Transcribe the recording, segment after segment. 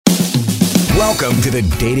Welcome to the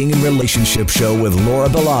Dating and Relationship Show with Laura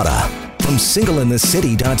Bilotta from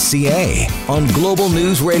singleinthecity.ca on Global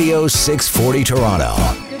News Radio 640 Toronto.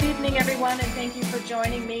 Good evening, everyone, and thank you for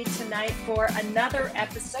joining me tonight for another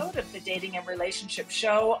episode of the Dating and Relationship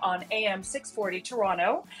Show on AM 640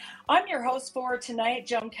 Toronto. I'm your host for tonight,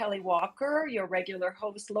 Joan Kelly-Walker. Your regular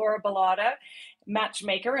host, Laura Bilotta,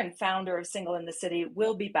 matchmaker and founder of Single in the City,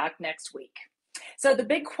 will be back next week. So the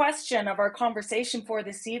big question of our conversation for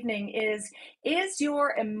this evening is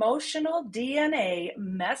your emotional DNA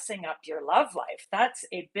messing up your love life? That's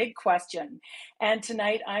a big question. And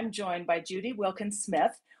tonight I'm joined by Judy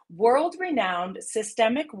Wilkins-smith, world-renowned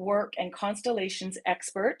systemic work and constellations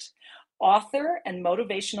expert, author, and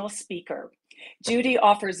motivational speaker. Judy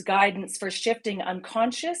offers guidance for shifting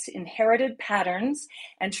unconscious, inherited patterns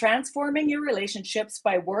and transforming your relationships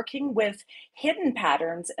by working with hidden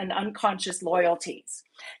patterns and unconscious loyalties.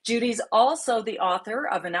 Judy's also the author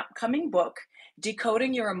of an upcoming book,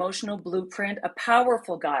 Decoding Your Emotional Blueprint, a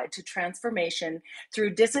powerful guide to transformation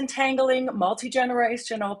through disentangling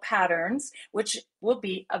multi-generational patterns, which will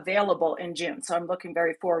be available in June. So I'm looking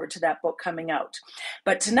very forward to that book coming out.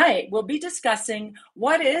 But tonight we'll be discussing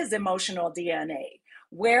what is emotional DNA,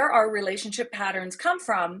 where our relationship patterns come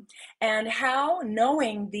from, and how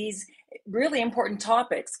knowing these really important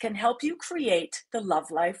topics can help you create the love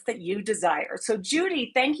life that you desire. So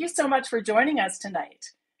Judy, thank you so much for joining us tonight.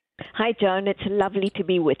 Hi, Joan. It's lovely to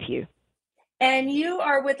be with you. And you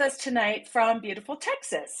are with us tonight from beautiful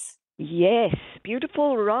Texas. Yes,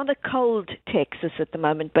 beautiful, rather cold Texas at the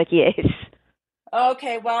moment, but yes.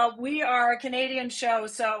 Okay, well, we are a Canadian show,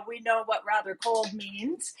 so we know what rather cold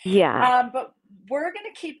means. Yeah. But we're going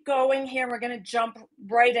to keep going here. We're going to jump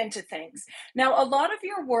right into things. Now, a lot of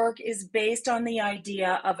your work is based on the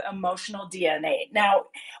idea of emotional DNA. Now,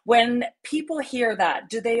 when people hear that,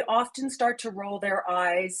 do they often start to roll their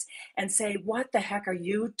eyes and say, what the heck are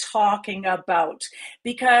you talking about?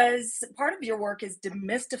 Because part of your work is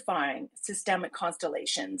demystifying systemic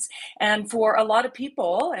constellations. And for a lot of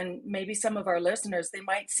people, and maybe some of our listeners, they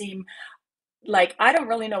might seem like, I don't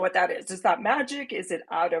really know what that is. Is that magic? Is it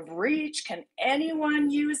out of reach? Can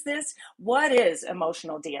anyone use this? What is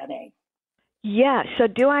emotional DNA? Yeah, so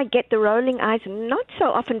do I get the rolling eyes? Not so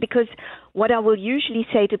often, because what I will usually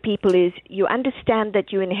say to people is, you understand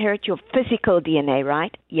that you inherit your physical DNA,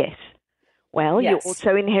 right? Yes. Well, yes. You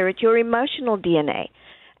also inherit your emotional DNA.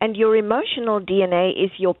 And your emotional DNA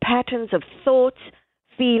is your patterns of thoughts,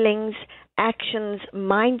 feelings, actions,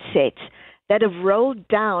 mindsets that have rolled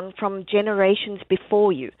down from generations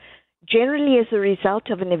before you. Generally, as a result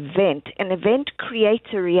of an event creates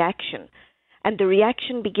a reaction, and the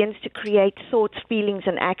reaction begins to create thoughts, feelings,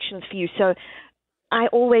 and actions for you. So I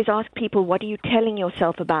always ask people, what are you telling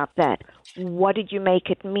yourself about that? What did you make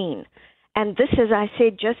it mean? And this, as I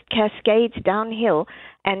said, just cascades downhill,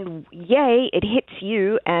 and yay, it hits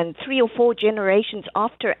you, and 3 or 4 generations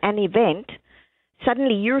after an event,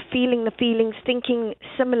 suddenly you're feeling the feelings, thinking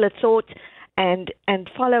similar thoughts, and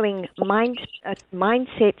following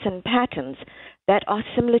mindsets and patterns that are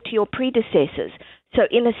similar to your predecessors. So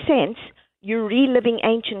in a sense, you're reliving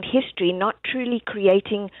ancient history, not truly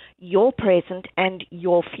creating your present and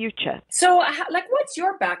your future. So, what's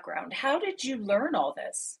your background? How did you learn all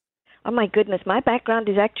this? Oh, my goodness. My background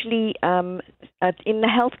is actually in the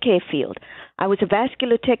healthcare field. I was a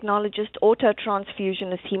vascular technologist,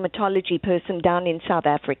 autotransfusionist, hematology person down in South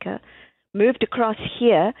Africa, moved across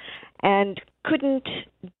here and couldn't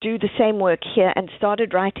do the same work here and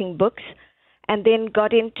started writing books, and then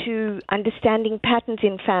got into understanding patterns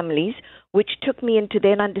in families, which took me into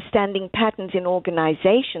then understanding patterns in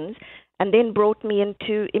organizations, and then brought me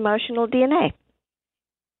into emotional DNA.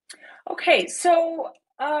 Okay, so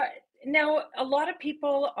now a lot of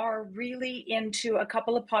people are really into a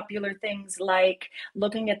couple of popular things like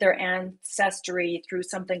looking at their ancestry through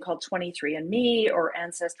something called 23andMe or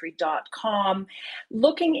Ancestry.com.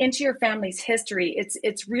 Looking into your family's history,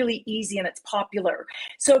 it's really easy and it's popular.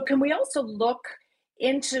 So can we also look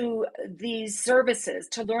into these services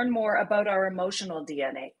to learn more about our emotional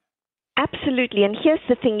DNA? Absolutely, and here's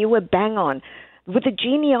the thing, you were bang on. With the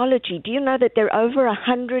genealogy, do you know that there are over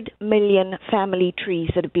 100 million family trees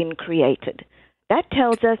that have been created? That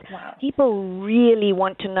tells us people really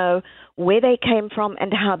want to know where they came from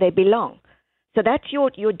and how they belong. So that's your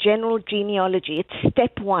general genealogy. It's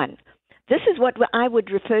step one. This is what I would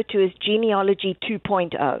refer to as genealogy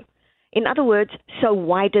 2.0. In other words, so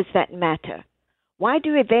why does that matter? Why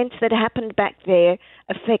do events that happened back there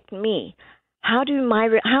affect me? How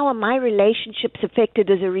are my relationships affected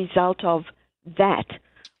as a result of that?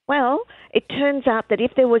 Well, it turns out that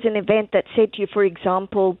if there was an event that said to you, for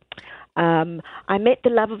example, I met the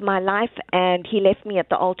love of my life and he left me at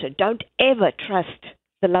the altar. Don't ever trust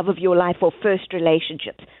the love of your life or first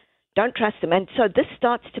relationships. Don't trust them. And so this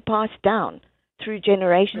starts to pass down through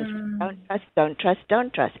generations. Don't trust, don't trust,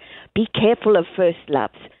 don't trust. Be careful of first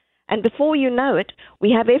loves. And before you know it,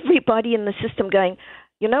 we have everybody in the system going,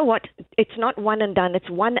 you know what, it's not one and done, it's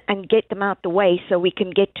one and get them out the way so we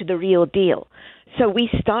can get to the real deal. So we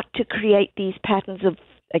start to create these patterns of,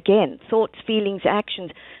 again, thoughts, feelings,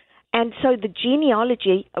 actions. And so the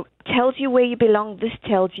genealogy tells you where you belong. This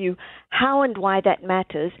tells you how and why that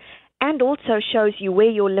matters, and also shows you where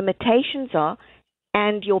your limitations are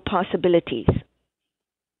and your possibilities.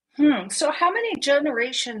 So how many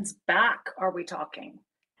generations back are we talking?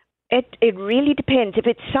 It really depends. If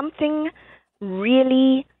it's something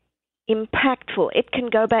really impactful, it can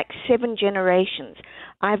go back 7 generations.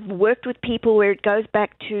 I've worked with people where it goes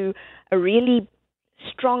back to a really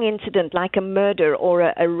strong incident like a murder or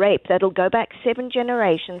a rape that'll go back 7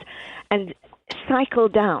 generations and cycle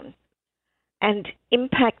down and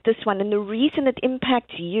impact this one. And the reason it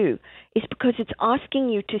impacts you is because it's asking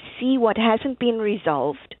you to see what hasn't been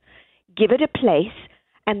resolved, give it a place,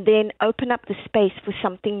 and then open up the space for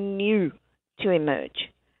something new to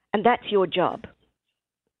emerge. And that's your job.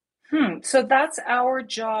 So that's our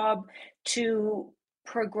job, to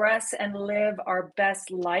progress and live our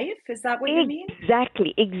best life. Is that what you mean?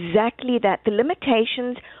 Exactly that. The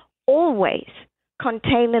limitations always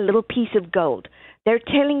contain a little piece of gold. They're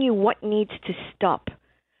telling you what needs to stop.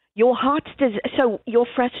 So your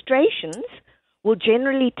frustrations will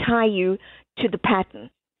generally tie you to the pattern,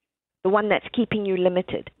 the one that's keeping you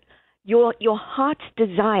limited. Your heart's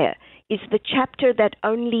desire is the chapter that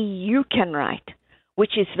only you can write,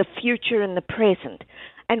 which is the future and the present.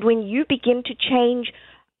 And when you begin to change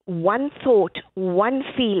one thought, one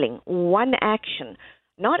feeling, one action,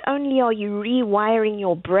 not only are you rewiring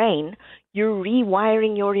your brain, you're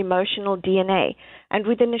rewiring your emotional DNA. And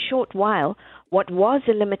within a short while, what was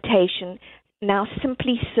a limitation now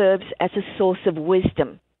simply serves as a source of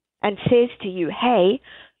wisdom and says to you, hey,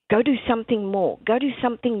 go do something more, go do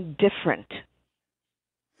something different.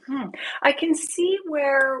 I can see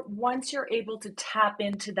where once you're able to tap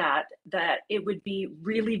into that it would be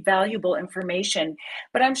really valuable information.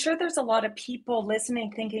 But I'm sure there's a lot of people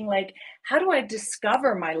listening thinking like, how do I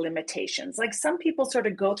discover my limitations? Like some people sort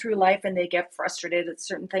of go through life and they get frustrated at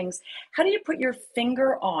certain things. How do you put your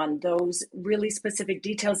finger on those really specific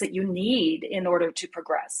details that you need in order to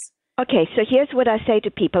progress? Okay, so here's what I say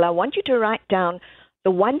to people. I want you to write down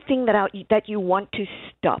the one thing that you want to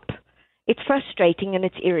stop. It's frustrating and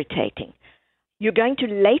it's irritating. You're going to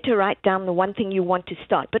later write down the one thing you want to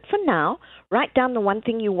start. But for now, write down the one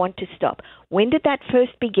thing you want to stop. When did that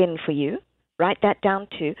first begin for you? Write that down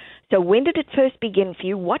too. So when did it first begin for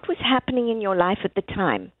you? What was happening in your life at the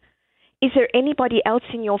time? Is there anybody else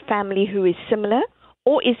in your family who is similar?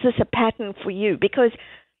 Or is this a pattern for you? Because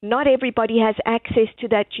not everybody has access to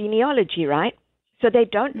that genealogy, right? So they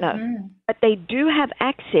don't know. But they do have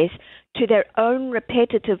access to their own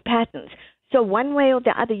repetitive patterns. So one way or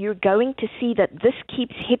the other, you're going to see that this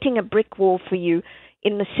keeps hitting a brick wall for you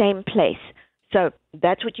in the same place. So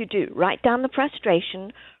that's what you do. Write down the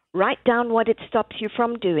frustration, write down what it stops you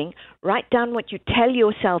from doing, write down what you tell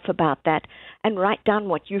yourself about that, and write down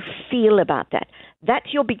what you feel about that.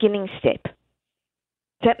 That's your beginning step. Does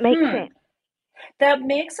that make sense? That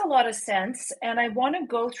makes a lot of sense. And I want to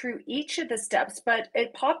go through each of the steps, but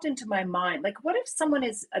it popped into my mind. Like, what if someone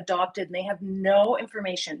is adopted and they have no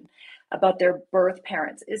information about their birth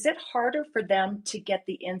parents? Is it harder for them to get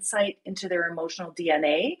the insight into their emotional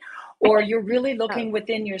DNA? Or you're really looking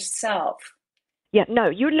within yourself? Yeah, no,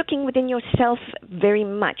 you're looking within yourself very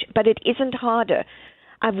much, but it isn't harder.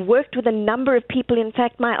 I've worked with a number of people. In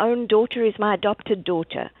fact, my own daughter is my adopted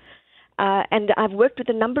daughter. And I've worked with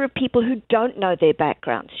a number of people who don't know their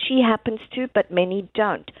backgrounds. She happens to, but many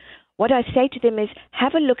don't. What I say to them is,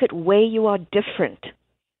 have a look at where you are different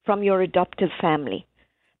from your adoptive family.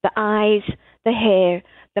 The eyes, the hair,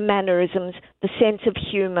 the mannerisms, the sense of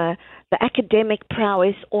humor, the academic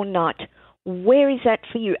prowess or not. Where is that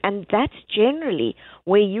for you? And that's generally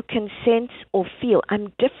where you can sense or feel,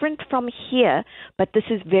 I'm different from here, but this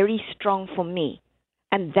is very strong for me.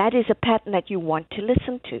 And that is a pattern that you want to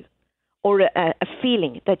listen to, or a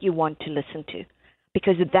feeling that you want to listen to,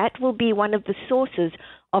 because that will be one of the sources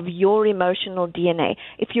of your emotional DNA.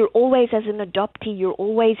 If you're always, as an adoptee, you're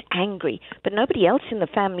always angry, but nobody else in the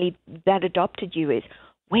family that adopted you is,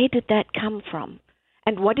 where did that come from?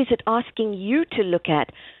 And what is it asking you to look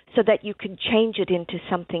at so that you can change it into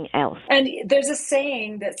something else? And there's a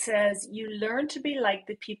saying that says you learn to be like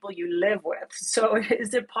the people you live with. So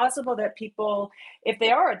is it possible that people, if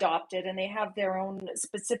they are adopted and they have their own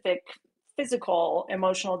specific physical,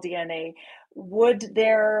 emotional DNA, would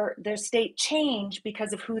their state change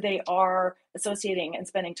because of who they are associating and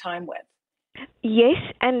spending time with? Yes,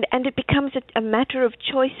 and it becomes a matter of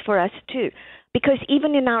choice for us too. Because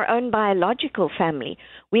even in our own biological family,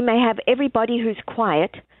 we may have everybody who's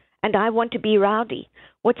quiet, and I want to be rowdy.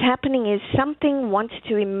 What's happening is something wants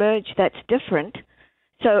to emerge that's different,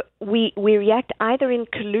 so we react either in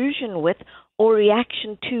collusion with or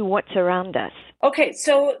reaction to what's around us. Okay,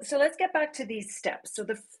 so let's get back to these steps. So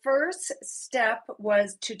the first step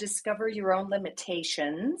was to discover your own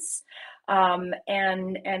limitations,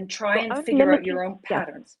 and try and figure out your own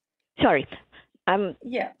patterns. Yeah. Sorry. Own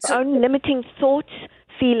limiting thoughts,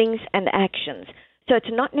 feelings, and actions. So it's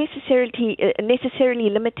not necessarily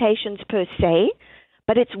limitations per se,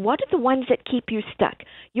 but it's what are the ones that keep you stuck.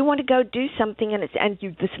 You want to go do something, and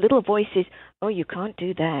this little voice says, "Oh, you can't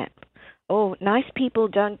do that. Oh, nice people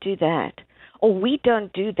don't do that. Or we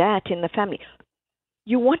don't do that in the family."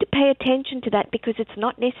 You want to pay attention to that because it's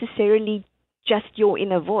not necessarily just your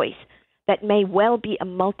inner voice. That may well be a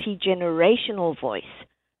multi-generational voice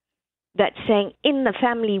that's saying, in the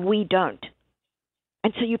family, we don't.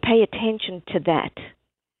 And so you pay attention to that.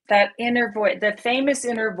 That inner voice, the famous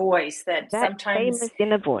inner voice that sometimes famous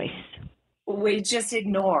inner voice we just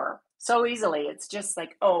ignore so easily. It's just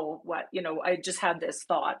like, oh, I just had this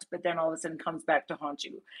thought, but then all of a sudden comes back to haunt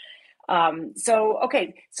you. So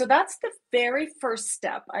that's the very first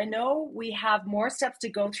step. I know we have more steps to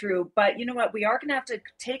go through, but you know what? We are going to have to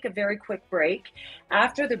take a very quick break.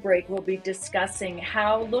 After the break, we'll be discussing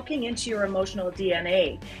how looking into your emotional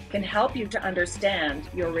DNA can help you to understand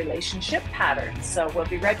your relationship patterns. So we'll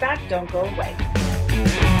be right back. Don't go away.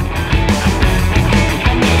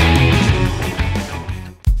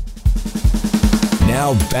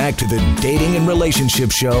 Now back to the Dating and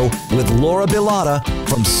Relationship Show with Laura Bilotta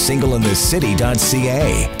from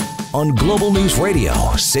singleinthecity.ca on Global News Radio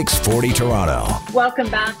 640 Toronto. Welcome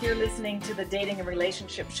back. You're listening to the Dating and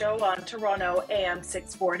Relationship Show on Toronto AM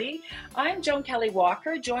 640. I'm Joan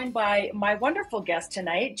Kelly-Walker, joined by my wonderful guest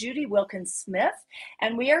tonight, Judy Wilkins-smith,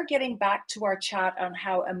 and we are getting back to our chat on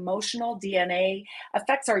how emotional DNA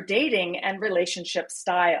affects our dating and relationship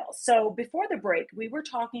style. So before the break, we were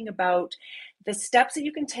talking about the steps that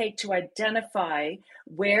you can take to identify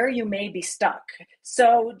where you may be stuck.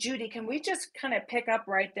 So, Judy, can we just kind of pick up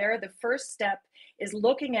right there? The first step is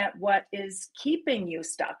looking at what is keeping you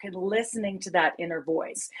stuck and listening to that inner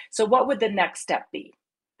voice. So what would the next step be?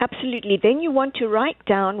 Absolutely. Then you want to write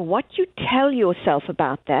down what you tell yourself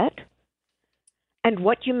about that and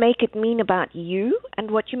what you make it mean about you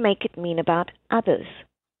and what you make it mean about others.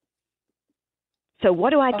 So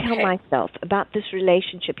what do I tell myself about this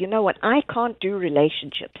relationship? You know what? I can't do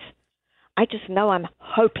relationships. I just know I'm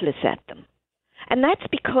hopeless at them. And that's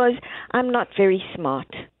because I'm not very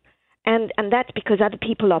smart. And that's because other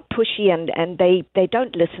people are pushy and they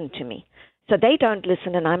don't listen to me. So they don't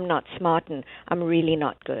listen and I'm not smart and I'm really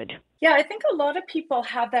not good. Yeah, I think a lot of people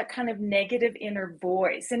have that kind of negative inner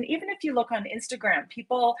voice. And even if you look on Instagram,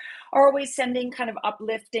 people are always sending kind of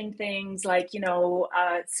uplifting things like,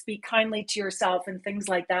 speak kindly to yourself and things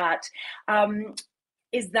like that.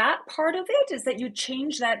 Is that part of it? Is that you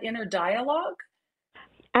change that inner dialogue?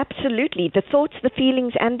 Absolutely. The thoughts, the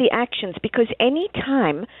feelings, and the actions. Because any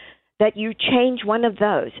time that you change one of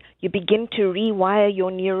those, you begin to rewire your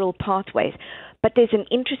neural pathways. But there's an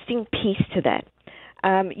interesting piece to that.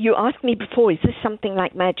 You asked me before, is this something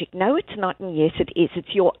like magic? No, it's not, and yes, it is.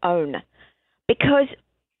 It's your own. Because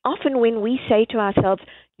often when we say to ourselves,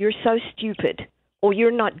 you're so stupid, or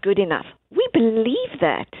you're not good enough, we believe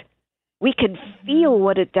that. We can feel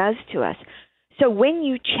what it does to us. So when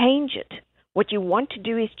you change it, what you want to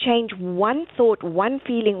do is change one thought, one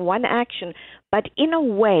feeling, one action, but in a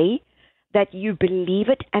way that you believe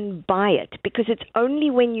it and buy it. Because it's only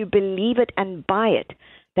when you believe it and buy it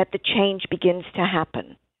that the change begins to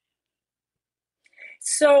happen.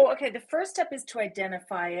 So, the first step is to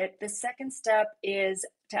identify it. The second step is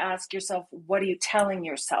to ask yourself, what are you telling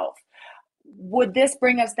yourself? Would this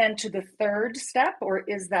bring us then to the third step, or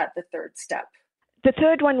is that the third step? The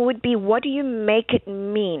third one would be, what do you make it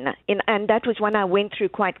mean? And that was one I went through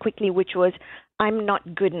quite quickly, which was, I'm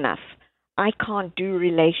not good enough. I can't do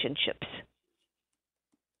relationships.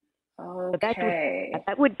 Okay. So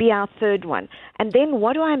that would be our third one. And then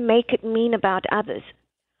what do I make it mean about others?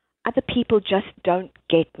 Other people just don't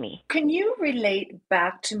get me. Can you relate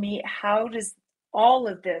back to me, how does all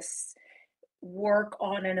of this work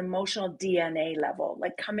on an emotional DNA level,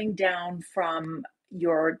 like coming down from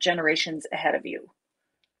your generations ahead of you?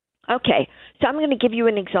 Okay, so I'm going to give you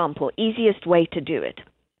an example, easiest way to do it.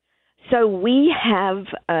 So we have,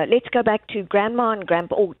 let's go back to grandma and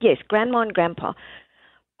grandpa. Oh, yes, grandma and grandpa.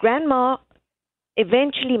 Grandma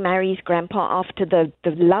eventually marries grandpa after the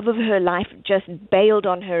love of her life just bailed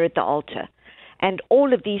on her at the altar. And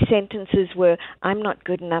all of these sentences were, I'm not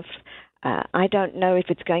good enough. I don't know if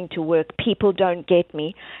it's going to work. People don't get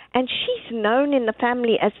me. And she's known in the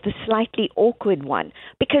family as the slightly awkward one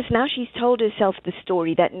because now she's told herself the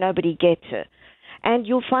story that nobody gets her. And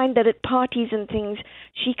you'll find that at parties and things,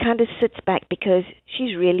 she kind of sits back because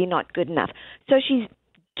she's really not good enough. So she's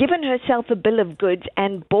given herself a bill of goods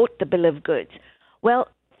and bought the bill of goods. Well,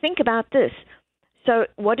 think about this. So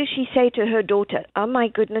what does she say to her daughter? Oh, my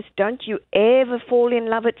goodness, don't you ever fall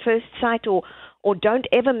in love at first sight or don't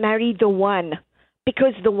ever marry the one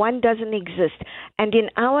because the one doesn't exist. And in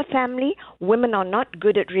our family, women are not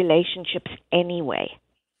good at relationships anyway.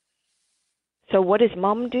 So what does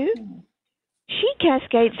mom do? She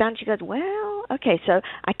cascades down. She goes, well, okay, so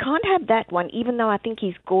I can't have that one even though I think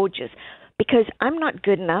he's gorgeous because I'm not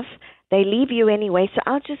good enough. They leave you anyway, so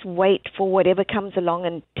I'll just wait for whatever comes along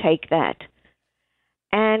and take that.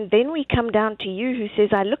 And then we come down to you who says,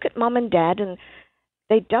 I look at mom and dad and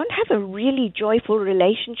they don't have a really joyful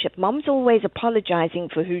relationship. Mom's always apologizing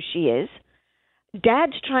for who she is.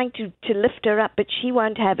 Dad's trying to lift her up, but she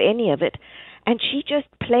won't have any of it. And she just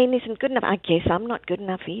plain isn't good enough. I guess I'm not good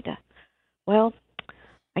enough either. Well,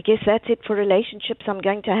 I guess that's it for relationships. I'm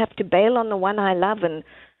going to have to bail on the one I love and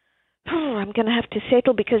I'm going to have to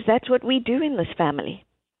settle because that's what we do in this family.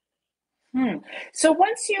 So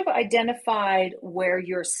once you've identified where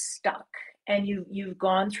you're stuck and you've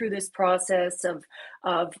gone through this process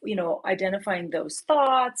of identifying those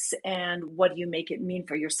thoughts and what do you make it mean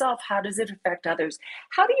for yourself, how does it affect others?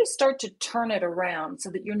 How do you start to turn it around so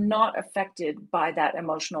that you're not affected by that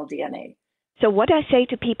emotional DNA? So what I say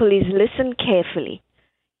to people is listen carefully.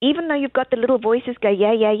 Even though you've got the little voices go,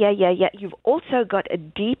 yeah, you've also got a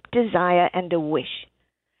deep desire and a wish.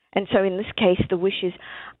 And so in this case, the wish is,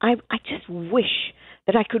 I just wish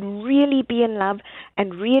that I could really be in love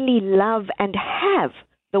and really love and have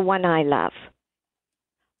the one I love.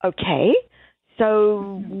 Okay,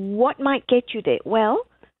 so what might get you there? Well,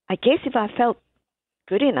 I guess if I felt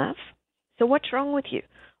good enough, so what's wrong with you?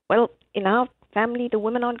 Well, in our family, the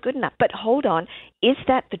women aren't good enough. But hold on, is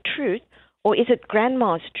that the truth or is it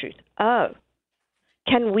grandma's truth? Oh,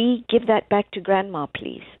 can we give that back to grandma,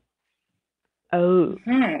 please? Oh.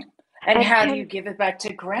 And how do you give it back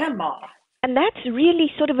to grandma? And that's really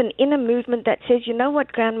sort of an inner movement that says, you know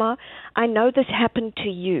what, grandma, I know this happened to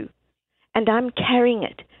you and I'm carrying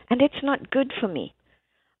it and it's not good for me.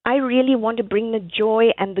 I really want to bring the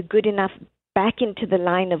joy and the good enough back into the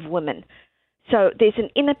line of women. So there's an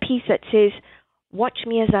inner piece that says, watch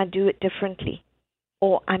me as I do it differently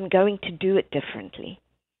or I'm going to do it differently.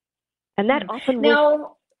 And that often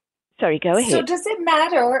will... Sorry, go ahead. So does it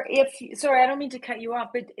matter if, sorry, I don't mean to cut you off,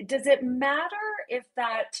 but does it matter if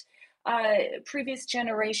that previous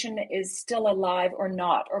generation is still alive or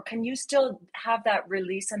not? Or can you still have that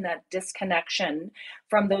release and that disconnection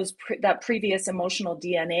from that previous emotional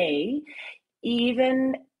DNA,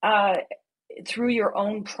 even through your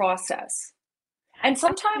own process? And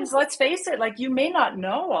sometimes, let's face it, like you may not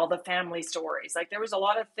know all the family stories. Like there was a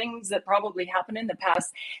lot of things that probably happened in the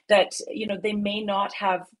past that, they may not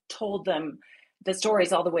have told them the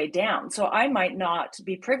stories all the way down. So I might not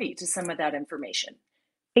be privy to some of that information.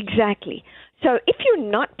 Exactly. So if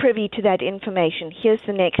you're not privy to that information, here's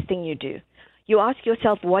the next thing you do. You ask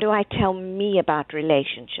yourself, what do I tell me about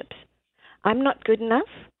relationships? I'm not good enough.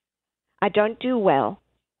 I don't do well.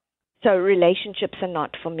 So relationships are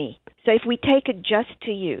not for me. So if we take it just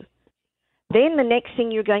to you, then the next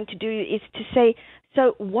thing you're going to do is to say,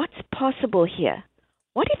 so what's possible here?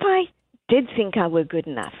 What if I did think I were good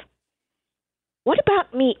enough? What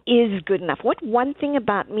about me is good enough? What one thing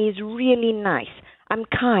about me is really nice? I'm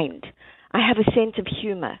kind. I have a sense of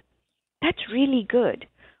humor. That's really good.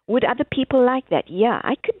 Would other people like that? Yeah,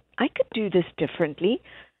 I could do this differently.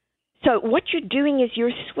 So what you're doing is you're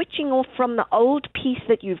switching off from the old piece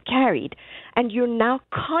that you've carried, and you're now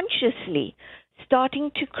consciously starting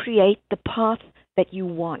to create the path that you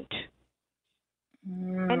want.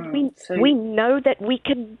 And we know that we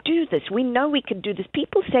can do this. We know we can do this.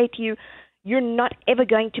 People say to you, you're not ever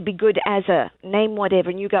going to be good as a name whatever,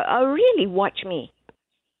 and you go, oh, really? Watch me.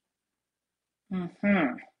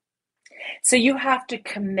 So you have to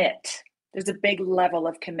commit. There's a big level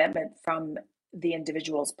of commitment from the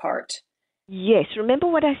individual's part. Yes. Remember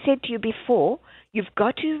what I said to you before? You've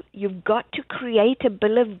got to create a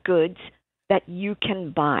bill of goods that you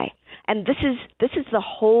can buy. And this is the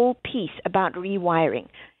whole piece about rewiring.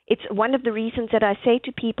 It's one of the reasons that I say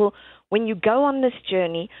to people, when you go on this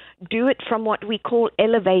journey, do it from what we call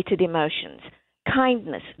elevated emotions.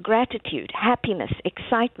 Kindness, gratitude, happiness,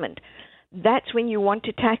 excitement. That's when you want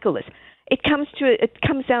to tackle this. It comes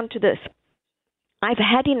down to this. I've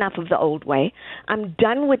had enough of the old way. I'm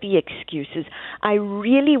done with the excuses. I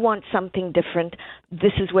really want something different.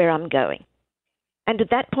 This is where I'm going. And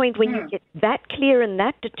at that point, when you get that clear and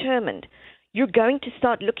that determined, you're going to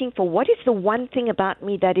start looking for what is the one thing about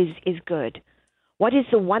me that is good? What is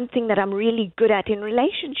the one thing that I'm really good at in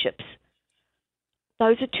relationships?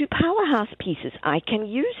 Those are two powerhouse pieces. I can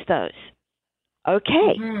use those.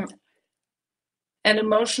 Okay. Mm-hmm. And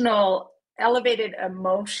elevated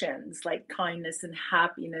emotions like kindness and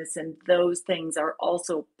happiness and those things are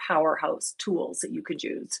also powerhouse tools that you could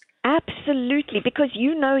use. Absolutely, because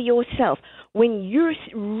you know yourself, when you're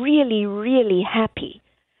really, really happy,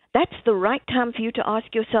 that's the right time for you to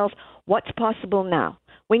ask yourself, what's possible now?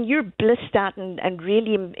 When you're blissed out and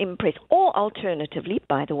really impressed, or alternatively,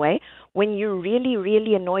 by the way, when you're really,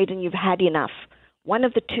 really annoyed and you've had enough, one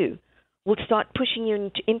of the two will start pushing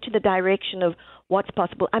you into the direction of what's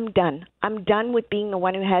possible. I'm done. I'm done with being the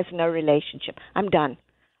one who has no relationship. I'm done.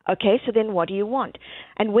 Okay, so then what do you want?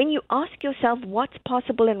 And when you ask yourself what's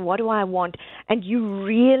possible and what do I want, and you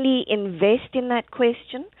really invest in that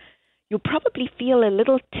question, you'll probably feel a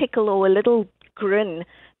little tickle or a little grin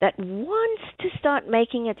that wants to start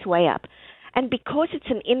making its way up. And because it's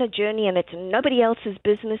an inner journey and it's nobody else's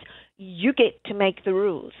business, you get to make the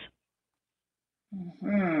rules.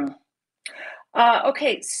 Mm-hmm.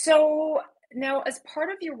 Okay, so now as part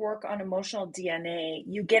of your work on emotional DNA,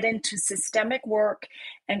 you get into systemic work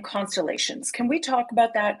and constellations. Can we talk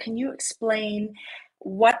about that? Can you explain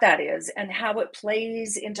what that is and how it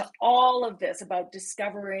plays into all of this about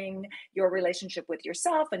discovering your relationship with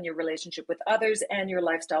yourself and your relationship with others and your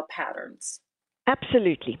lifestyle patterns?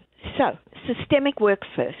 Absolutely. So, systemic work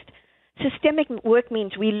first. Systemic work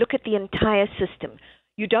means we look at the entire system.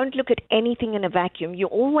 You don't look at anything in a vacuum. You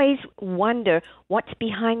always wonder what's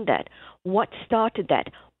behind that, what started that,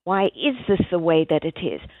 why is this the way that it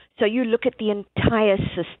is? So you look at the entire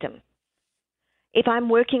system. If I'm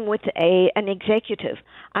working with an executive,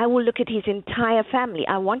 I will look at his entire family.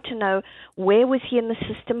 I want to know, where was he in the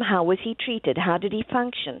system? How was he treated? How did he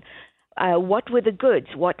function? What were the goods?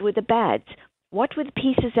 What were the bads? What were the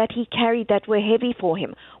pieces that he carried that were heavy for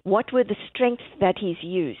him? What were the strengths that he's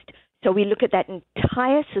used? So we look at that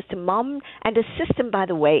entire system, mom, and a system, by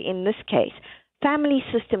the way, in this case. Family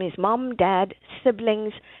system is mom, dad,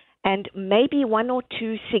 siblings, and maybe one or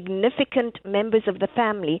two significant members of the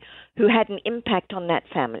family who had an impact on that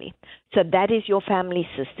family. So that is your family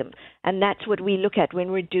system. And that's what we look at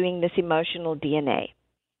when we're doing this emotional DNA.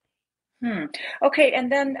 Okay,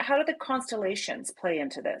 and then how do the constellations play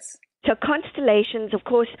into this? So constellations, of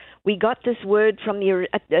course, we got this word from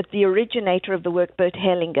the originator of the work, Bert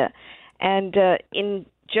Hellinger. And in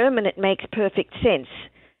German, it makes perfect sense.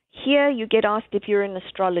 Here, you get asked if you're an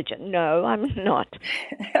astrologer. No, I'm not.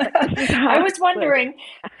 I was wondering.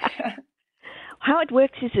 How it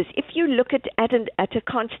works is this. If you look at a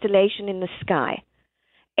constellation in the sky,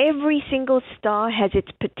 every single star has its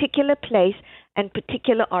particular place and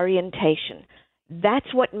particular orientation.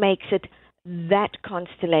 That's what makes it that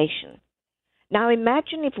constellation. Now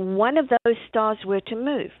imagine if one of those stars were to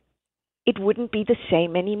move. It wouldn't be the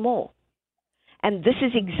same anymore. And this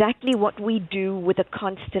is exactly what we do with a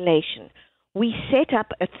constellation. We set up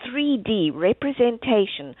a 3D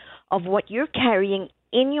representation of what you're carrying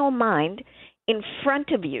in your mind in front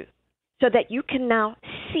of you so that you can now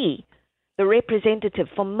see the representative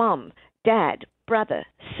for mom, dad, brother,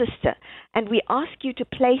 sister, and we ask you to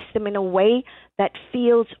place them in a way that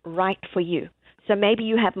feels right for you. So maybe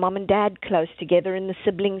you have mom and dad close together and the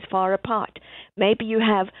siblings far apart. Maybe you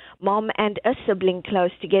have mom and a sibling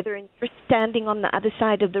close together and you're standing on the other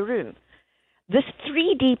side of the room. This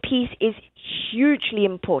 3D piece is hugely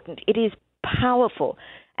important. It is powerful,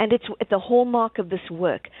 and it's the hallmark of this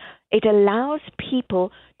work. It allows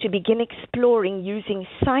people to begin exploring using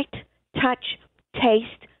sight, touch,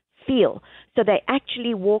 taste, feel. So they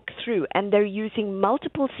actually walk through, and they're using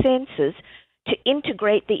multiple senses to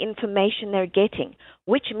integrate the information they're getting,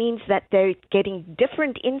 which means that they're getting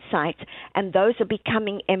different insights, and those are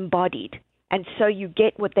becoming embodied. And so you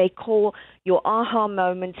get what they call your aha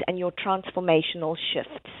moments and your transformational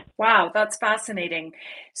shifts. Wow, that's fascinating.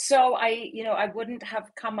 So I wouldn't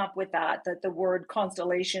have come up with that the word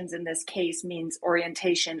constellations in this case means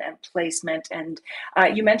orientation and placement. And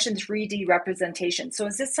you mentioned 3D representation. So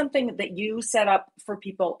is this something that you set up for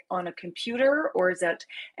people on a computer, or is it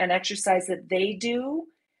an exercise that they do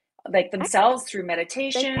like themselves through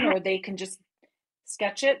meditation, or they can just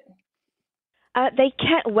sketch it? They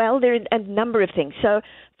can. Well, there are a number of things. So,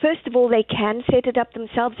 first of all, they can set it up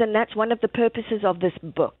themselves, and that's one of the purposes of this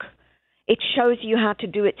book. It shows you how to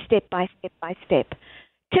do it step by step by step.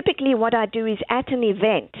 Typically, what I do is at an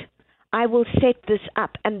event, I will set this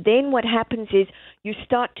up, and then what happens is you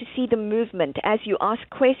start to see the movement. As you ask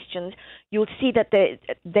questions, you'll see that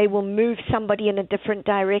they will move somebody in a different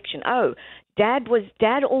direction. Oh, Dad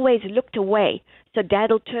always looked away, so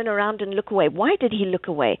Dad will turn around and look away. Why did he look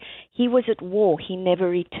away? He was at war. He never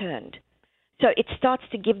returned. So it starts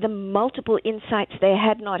to give them multiple insights they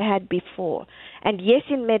had not had before. And yes,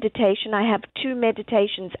 in meditation, I have 2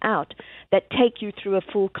 meditations out that take you through a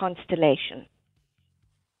full constellation.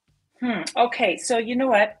 Okay, so you know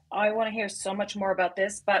what? I want to hear so much more about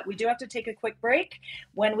this, but we do have to take a quick break.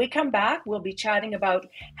 When we come back, we'll be chatting about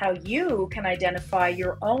how you can identify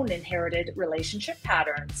your own inherited relationship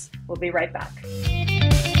patterns. We'll be right back.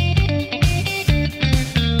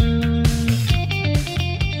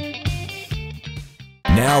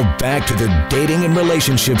 Now back to the Dating and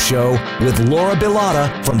Relationship Show with Laura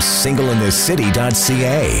Bilotta from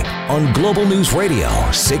singleinthecity.ca on Global News Radio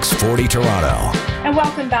 640 Toronto. And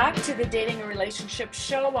welcome back to the Dating and Relationship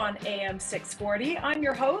Show on AM 640. I'm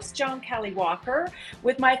your host, Joan Kelly-Walker,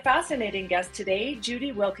 with my fascinating guest today,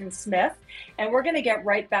 Judy Wilkins-smith. And we're going to get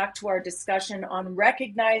right back to our discussion on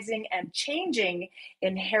recognizing and changing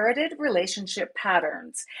inherited relationship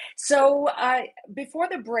patterns. So before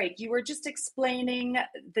the break, you were just explaining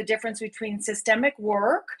the difference between systemic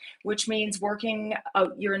work, which means working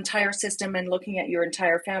out your entire system and looking at your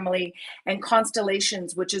entire family, and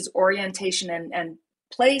constellations, which is orientation and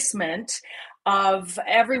placement of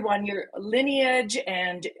everyone, your lineage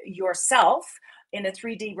and yourself in a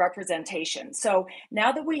 3D representation. So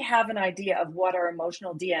now that we have an idea of what our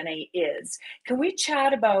emotional DNA is, can we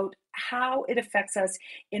chat about how it affects us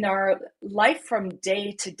in our life from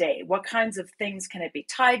day to day? What kinds of things can it be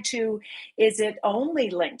tied to? Is it only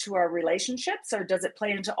linked to our relationships, or does it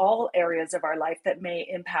play into all areas of our life that may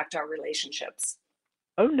impact our relationships?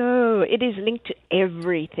 Oh, no, it is linked to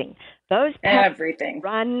everything. Those everything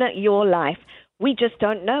run your life. We just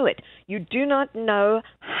don't know it. You do not know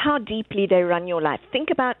how deeply they run your life. Think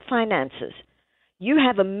about finances. You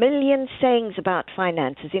have a million sayings about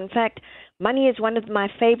finances. In fact, money is one of my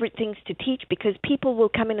favorite things to teach, because people will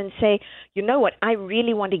come in and say, you know what, I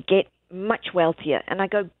really want to get much wealthier. And I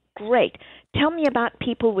go, great. Tell me about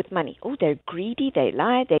people with money. Oh, they're greedy, they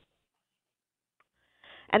lie,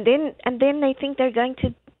 and then they think they're going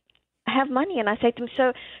to have money. And I say to them,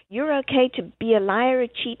 so you're okay to be a liar, a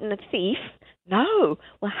cheat, and a thief? No.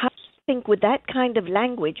 Well, how do you think with that kind of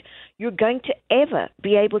language you're going to ever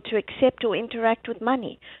be able to accept or interact with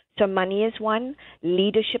money? So money is one,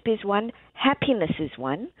 leadership is one, happiness is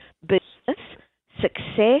one, business,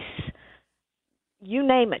 success, you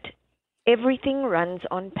name it. Everything runs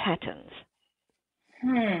on patterns.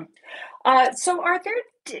 So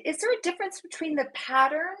is there a difference between the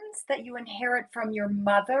patterns that you inherit from your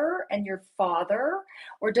mother and your father,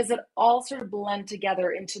 or does it all sort of blend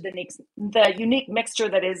together into the unique mixture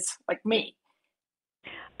that is like me?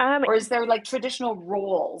 Or is there like traditional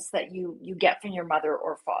roles that you get from your mother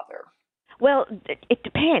or father? Well, it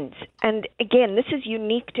depends. And again, this is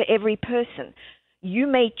unique to every person. You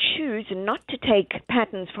may choose not to take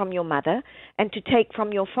patterns from your mother and to take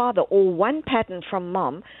from your father, or one pattern from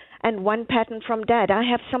mom and one pattern from dad. I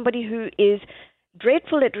have somebody who is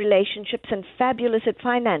dreadful at relationships and fabulous at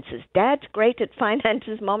finances. Dad's great at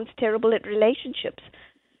finances, mom's terrible at relationships.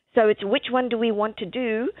 So it's which one do we want to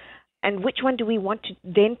do, and which one do we want to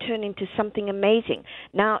then turn into something amazing?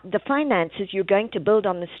 Now, the finances, you're going to build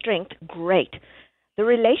on the strength, great. The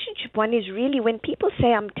relationship one is really when people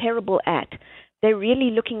say I'm terrible at, they're really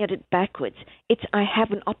looking at it backwards. It's I have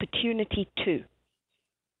an opportunity to.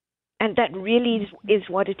 And that really is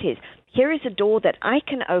what it is. Here is a door that I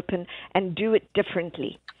can open and do it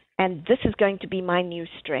differently. And this is going to be my new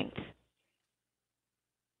strength.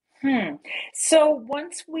 So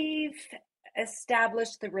once we've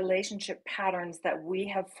established the relationship patterns that we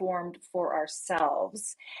have formed for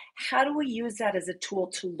ourselves, how do we use that as a tool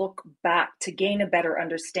to look back, to gain a better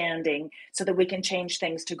understanding so that we can change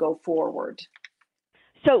things to go forward?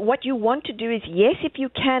 So what you want to do is, yes, if you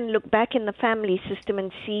can, look back in the family system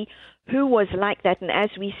and see who was like that, and as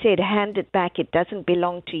we said, hand it back. It doesn't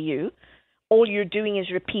belong to you. All you're doing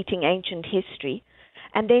is repeating ancient history.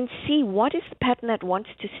 And then see what is the pattern that wants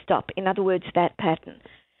to stop, in other words, that pattern,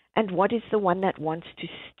 and what is the one that wants to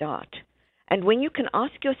start. And when you can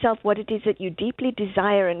ask yourself what it is that you deeply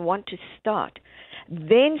desire and want to start,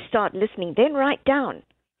 then start listening. Then write down,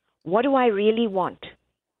 what do I really want?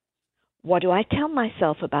 What do I tell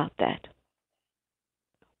myself about that?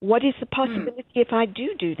 What is the possibility if I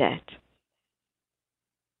do that?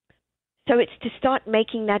 So it's to start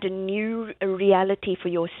making that a new reality for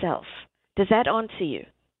yourself. Does that answer you?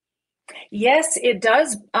 Yes, it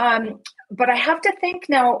does. But I have to think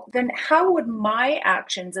now, then how would my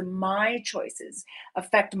actions and my choices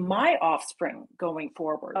affect my offspring going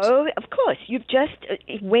forward? Oh, of course. You've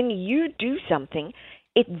just, when you do something,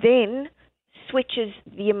 it then switches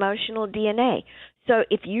the emotional DNA. So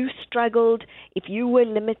if you struggled, if you were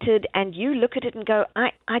limited, and you look at it and go,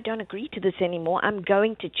 I don't agree to this anymore, I'm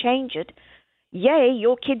going to change it, yay,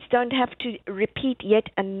 your kids don't have to repeat yet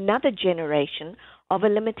another generation of a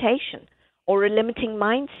limitation or a limiting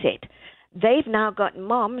mindset. They've now got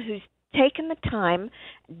mom who's taken the time,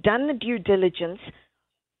 done the due diligence,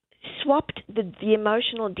 swapped the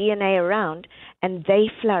emotional DNA around, and they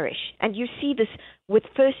flourish. And you see this with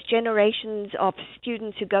first generations of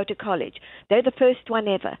students who go to college. They're the first one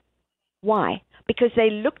ever. Why? Because they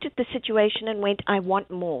looked at the situation and went, I want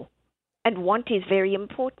more. And want is very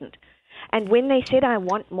important. And when they said, I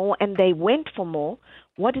want more, and they went for more,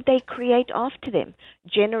 what did they create after them?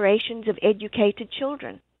 Generations of educated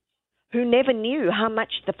children who never knew how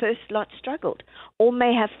much the first lot struggled, or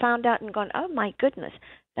may have found out and gone, oh my goodness,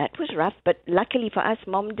 that was rough, but luckily for us,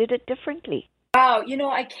 mom did it differently. Wow,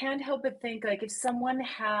 I can't help but think, like, if someone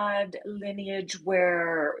had lineage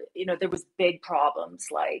where, there was big problems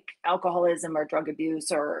like alcoholism or drug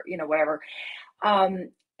abuse or, whatever,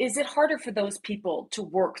 is it harder for those people to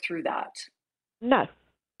work through that? No,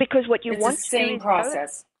 because what you want to do is the same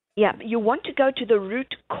process. You want to go to the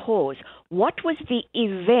root cause. What was the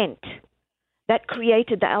event that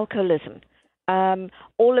created the alcoholism?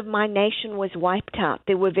 All of my nation was wiped out.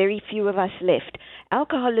 There were very few of us left.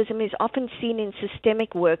 Alcoholism is often seen in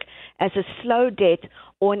systemic work as a slow death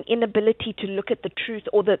or an inability to look at the truth,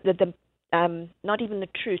 or not even the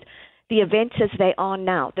truth, the events as they are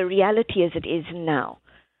now, the reality as it is now.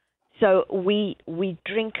 So we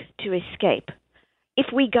drink to escape. If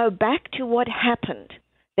we go back to what happened,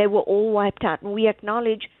 they were all wiped out, and we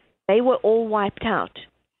acknowledge they were all wiped out.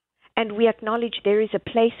 And we acknowledge there is a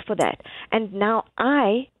place for that. And now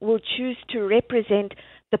I will choose to represent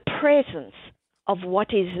the presence of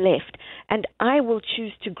what is left. And I will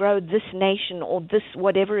choose to grow this nation or this,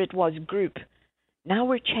 whatever it was, group. Now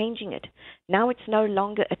we're changing it. Now it's no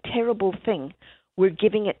longer a terrible thing. We're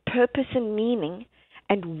giving it purpose and meaning,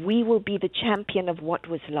 and we will be the champion of what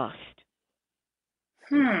was lost.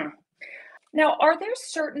 Now, are there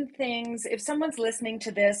certain things, if someone's listening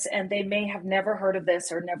to this and they may have never heard of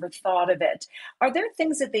this or never thought of it, are there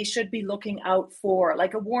things that they should be looking out for,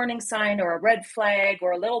 like a warning sign or a red flag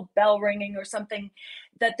or a little bell ringing or something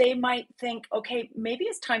that they might think, okay, maybe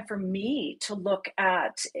it's time for me to look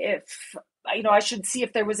at if, I should see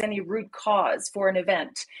if there was any root cause for an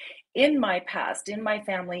event in my past, in my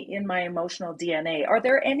family, in my emotional DNA? Are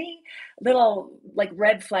there any little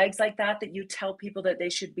red flags like that you tell people that they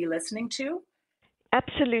should be listening to?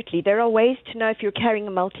 Absolutely. There are ways to know if you're carrying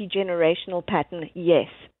a multi-generational pattern. Yes.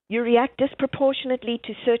 You react disproportionately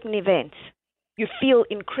to certain events. You feel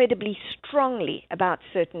incredibly strongly about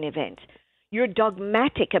certain events. You're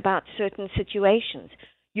dogmatic about certain situations.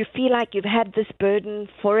 You feel like you've had this burden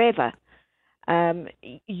forever.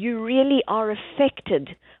 You really are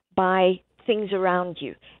affected by things around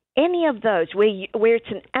you. Any of those where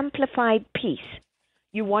it's an amplified piece,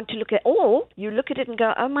 you want to look at, or you look at it and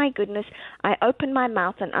go, oh my goodness, I open my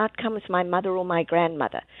mouth and out comes my mother or my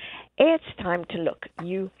grandmother. It's time to look.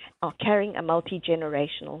 You are carrying a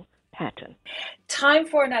multi-generational pattern. Time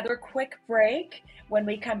for another quick break. When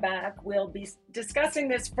we come back, we'll be discussing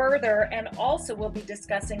this further, and also we'll be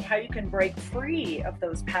discussing how you can break free of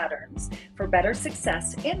those patterns for better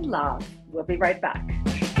success in love. We'll be right back.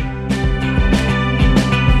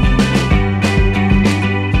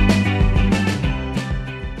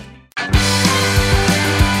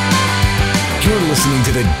 You're listening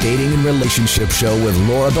to the Dating and Relationship Show with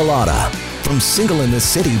Laura Bilotta from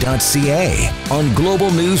singleinthecity.ca on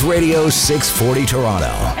Global News Radio 640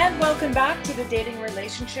 Toronto. And welcome Welcome back to the Dating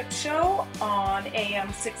Relationship Show on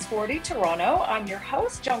AM 640 Toronto. I'm your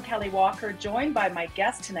host, Joan Kelly-Walker, joined by my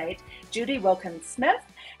guest tonight, Judy Wilkins-smith.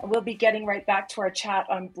 And we'll be getting right back to our chat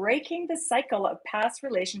on breaking the cycle of past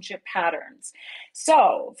relationship patterns.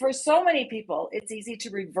 So, for so many people, it's easy to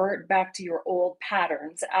revert back to your old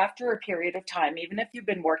patterns after a period of time, even if you've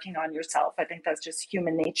been working on yourself. I think that's just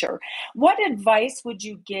human nature. What advice would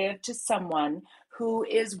you give to someone who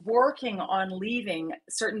is working on leaving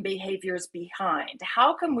certain behaviors behind?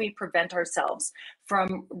 How can we prevent ourselves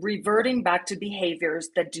from reverting back to behaviors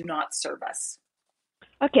that do not serve us?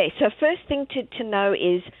 Okay, so first thing to know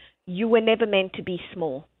is you were never meant to be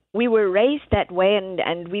small. We were raised that way,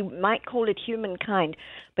 and we might call it humankind,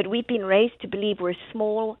 but we've been raised to believe we're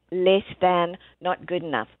small, less than, not good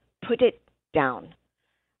enough. Put it down.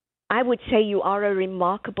 I would say you are a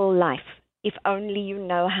remarkable life, if only you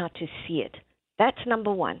know how to see it. That's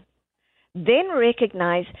number one. Then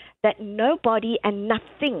recognize that nobody and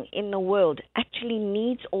nothing in the world actually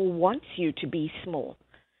needs or wants you to be small.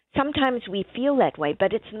 Sometimes we feel that way,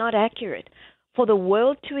 but it's not accurate. For the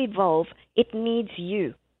world to evolve, it needs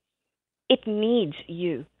you. It needs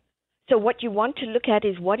you. So what you want to look at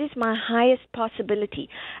is, what is my highest possibility?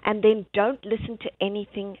 And then don't listen to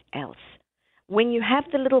anything else. When you have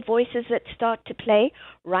the little voices that start to play,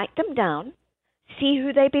 write them down, see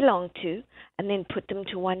who they belong to, and then put them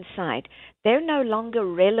to one side. They're no longer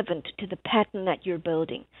relevant to the pattern that you're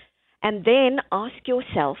building. And then ask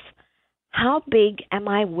yourself, how big am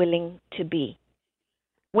I willing to be?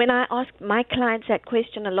 When I ask my clients that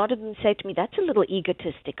question, a lot of them say to me, that's a little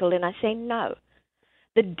egotistical. And I say, no.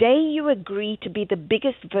 The day you agree to be the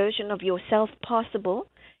biggest version of yourself possible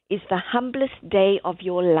is the humblest day of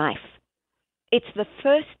your life. It's the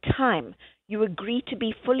first time you agree to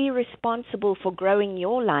be fully responsible for growing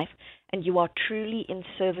your life, and you are truly in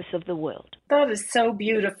service of the world. That is so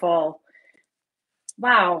beautiful.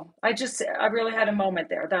 Wow, I really had a moment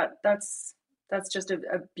there. That's just a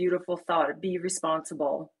beautiful thought. Be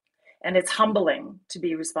responsible, and it's humbling to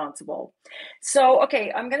be responsible. So,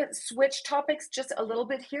 okay, I'm going to switch topics just a little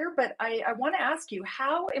bit here, but I want to ask you,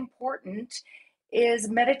 how important is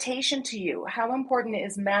meditation to you? How important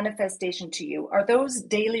is manifestation to you? Are those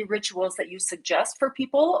daily rituals that you suggest for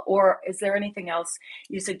people, or is there anything else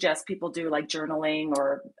you suggest people do, like journaling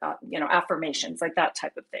or affirmations, like that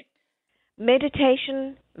type of thing?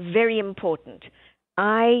 Meditation, very important.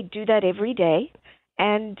 I do that every day,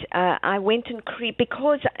 and I went and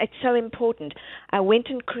because it's so important, I went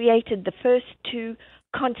and created the first 2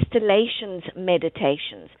 constellations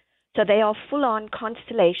meditations. So they are full-on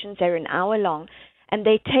constellations. They're an hour long, and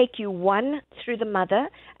they take you one through the mother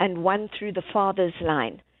and one through the father's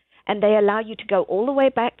line. And they allow you to go all the way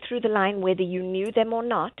back through the line, whether you knew them or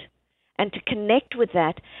not, and to connect with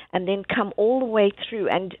that, and then come all the way through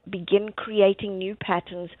and begin creating new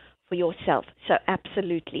patterns for yourself. So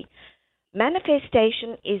absolutely.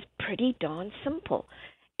 Manifestation is pretty darn simple.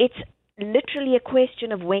 It's literally a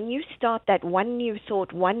question of when you start that one new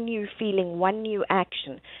thought, one new feeling, one new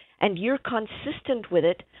action, and you're consistent with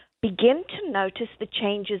it, begin to notice the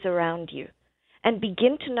changes around you, and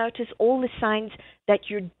begin to notice all the signs that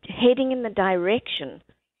you're heading in the direction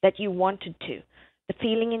that you wanted to. The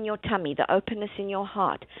feeling in your tummy, the openness in your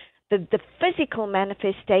heart, the physical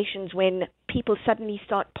manifestations when people suddenly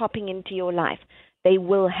start popping into your life, they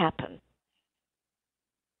will happen.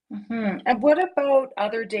 Mm-hmm. And what about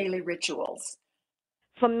other daily rituals?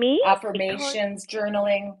 For me, affirmations,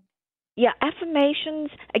 journaling. Yeah, affirmations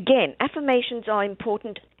are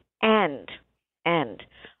important, and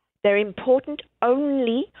they're important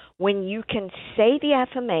only when you can say the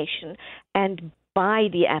affirmation and buy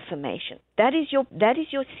the affirmation. That is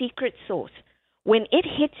your secret sauce. When it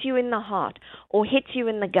hits you in the heart or hits you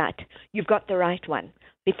in the gut, you've got the right one.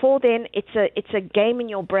 Before then, it's a game in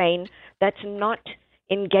your brain that's not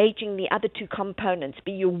engaging the other 2 components.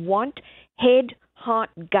 But you want head, heart,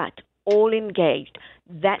 gut all engaged.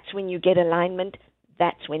 That's when you get alignment.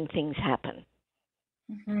 That's when things happen.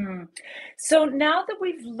 Mm-hmm. So now that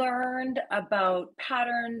we've learned about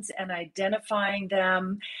patterns and identifying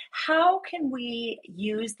them, how can we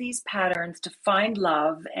use these patterns to find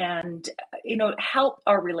love and, help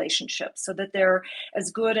our relationships so that they're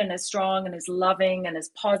as good and as strong and as loving and as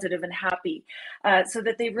positive and happy, so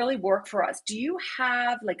that they really work for us? Do you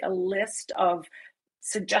have like a list of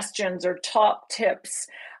suggestions or top tips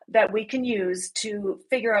that we can use to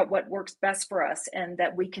figure out what works best for us and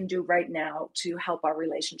that we can do right now to help our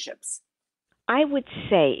relationships? I would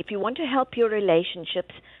say, if you want to help your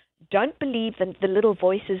relationships, don't believe in the little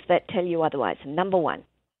voices that tell you otherwise. Number one,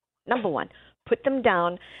 put them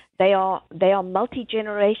down. They are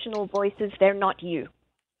multi-generational voices. They're not you.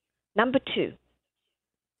 Number 2,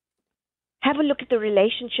 have a look at the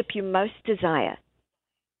relationship you most desire.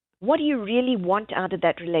 What do you really want out of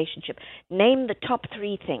that relationship? Name the top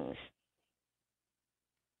 3 things.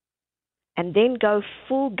 And then go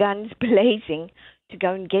full guns blazing to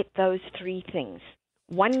go and get those 3 things.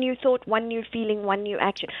 One new thought, one new feeling, one new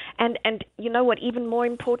action. And you know what, even more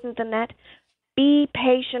important than that? Be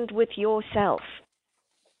patient with yourself.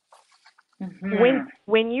 Mm-hmm.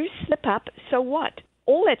 When you slip up, so what?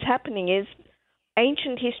 All that's happening is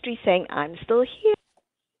ancient history saying, I'm still here.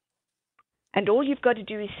 And all you've got to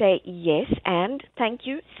do is say, yes, and thank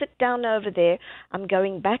you, sit down over there. I'm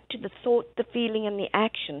going back to the thought, the feeling, and the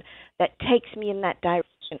action that takes me in that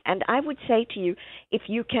direction. And I would say to you, if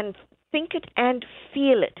you can think it and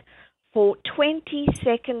feel it for 20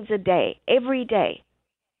 seconds a day, every day,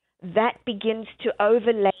 that begins to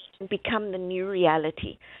overlay and become the new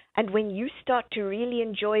reality. And when you start to really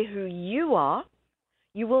enjoy who you are,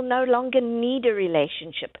 you will no longer need a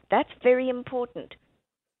relationship. That's very important.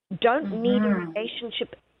 Don't need a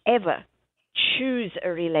relationship ever. Choose a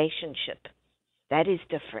relationship. That is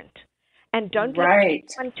different. And don't look for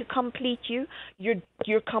someone to complete you.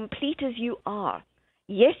 You're complete as you are.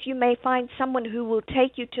 Yes, you may find someone who will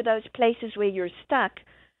take you to those places where you're stuck,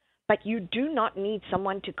 but you do not need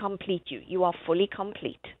someone to complete you. You are fully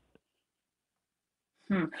complete.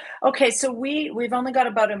 Okay, so we've only got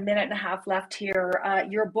about a minute and a half left here.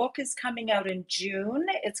 Your book is coming out in June.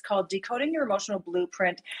 It's called Decoding Your Emotional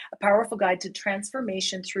Blueprint, a powerful guide to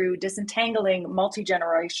transformation through disentangling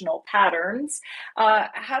multi-generational patterns.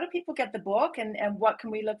 How do people get the book, and what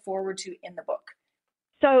can we look forward to in the book?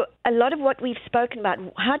 So a lot of what we've spoken about,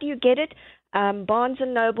 how do you get it? Barnes &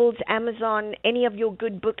 Nobles, Amazon, any of your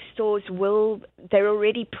good bookstores they're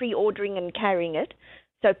already pre-ordering and carrying it.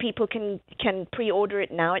 So people can pre-order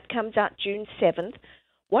it now. It comes out June 7th.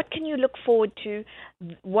 What can you look forward to?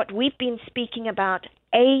 What we've been speaking about,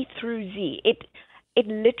 A through Z. It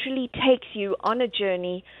literally takes you on a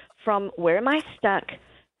journey from where am I stuck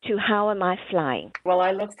to how am I flying. Well,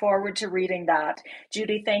 I look forward to reading that.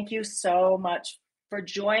 Judy, thank you so much for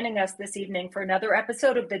joining us this evening for another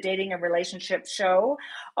episode of the Dating and Relationship Show.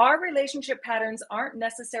 Our relationship patterns aren't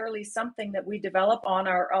necessarily something that we develop on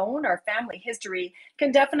our own. Our family history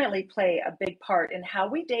can definitely play a big part in how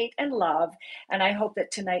we date and love. And I hope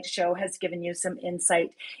that tonight's show has given you some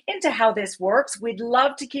insight into how this works. We'd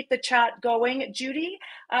love to keep the chat going. Judy,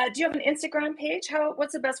 do you have an Instagram page?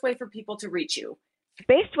 What's the best way for people to reach you?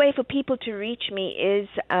 Best way for people to reach me is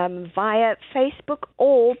via Facebook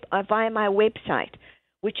or via my website,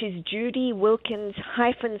 which is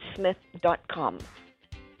judywilkins-smith.com.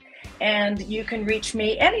 And you can reach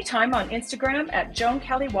me anytime on Instagram at Joan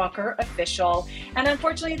Kelly-Walker Official. And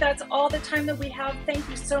unfortunately, that's all the time that we have. Thank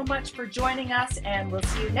you so much for joining us, and we'll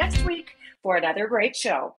see you next week for another great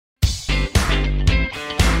show.